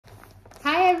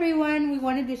everyone, we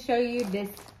wanted to show you this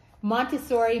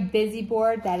Montessori busy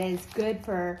board that is good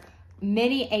for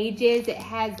many ages. It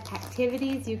has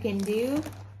activities you can do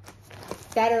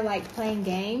that are like playing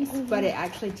games, but it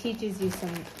actually teaches you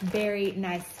some very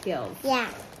nice skills. Yeah.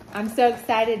 I'm so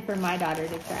excited for my daughter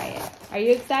to try it. Are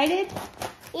you excited?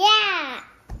 Yeah.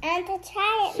 And to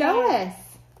try it Show now. us.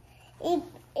 It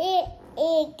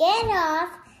get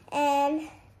off and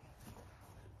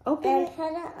Open it.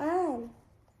 put it on.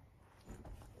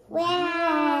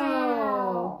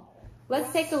 Wow.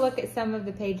 Let's take a look at some of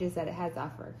the pages that it has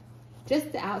offered.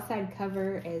 Just the outside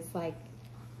cover is like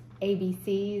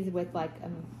ABCs with like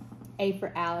A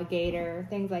for alligator,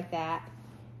 things like that.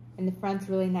 And the front's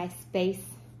really nice space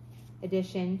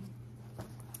edition.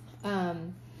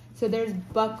 So there's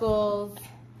buckles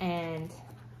and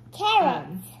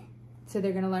Carrots. so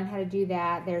they're going to learn how to do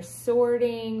that. There's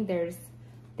sorting. There's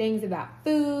things about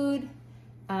food,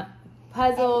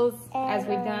 puzzles, as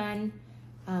we've done.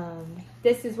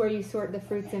 This is where you sort the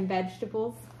fruits and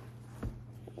vegetables.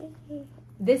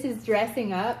 This is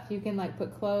dressing up. You can like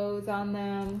put clothes on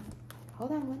them.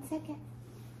 Hold on 1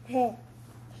 second.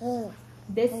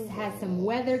 This has some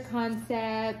weather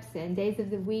concepts and days of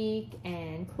the week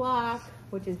and clock,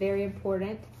 which is very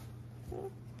important.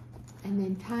 And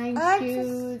then tying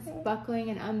shoes,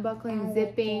 buckling and unbuckling,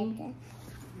 zipping.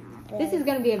 This is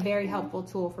going to be a very helpful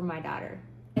tool for my daughter.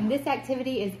 And this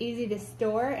activity is easy to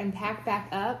store and pack back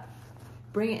up.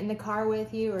 Bring it in the car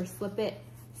with you or slip it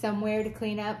somewhere to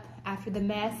clean up after the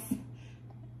mess.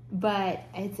 But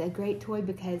it's a great toy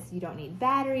because you don't need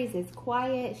batteries. It's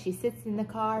quiet. She sits in the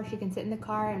car. She can sit in the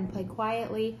car and play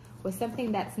quietly with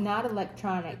something that's not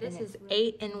electronic. This is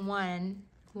 8-in-1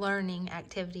 learning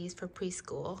activities for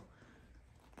preschool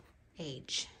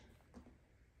age.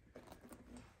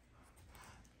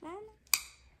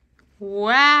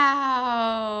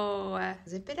 Wow!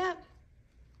 Zip it up.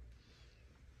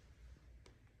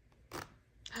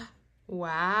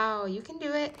 Wow, you can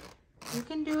do it. You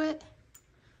can do it.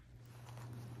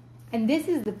 And this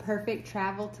is the perfect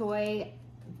travel toy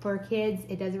for kids.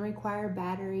 It doesn't require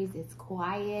batteries. It's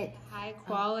quiet. High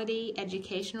quality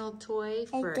educational toy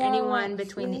for anyone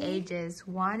between the ages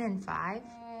 1 and 5.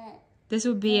 This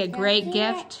would be a great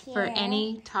gift for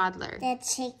any toddler. The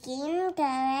chicken go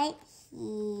right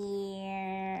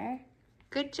here.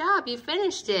 Good job. You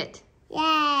finished it.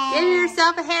 Yay. Give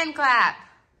yourself a hand clap.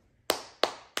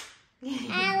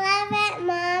 I love it,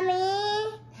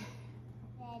 Mommy.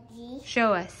 Ready?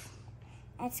 Show us.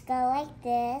 Let's go like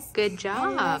this. Good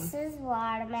job. And this is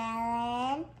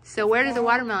watermelon. So where does the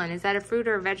watermelon? Is that a fruit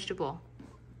or a vegetable?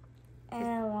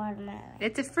 Watermelon.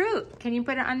 It's a fruit. Can you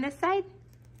put it on this side?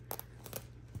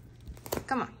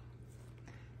 Come on.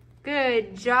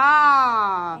 Good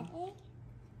job. Ready?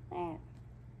 Where?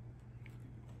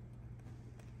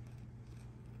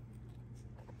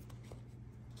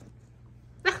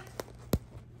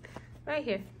 Right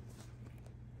here.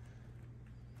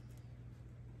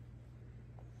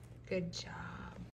 Good job.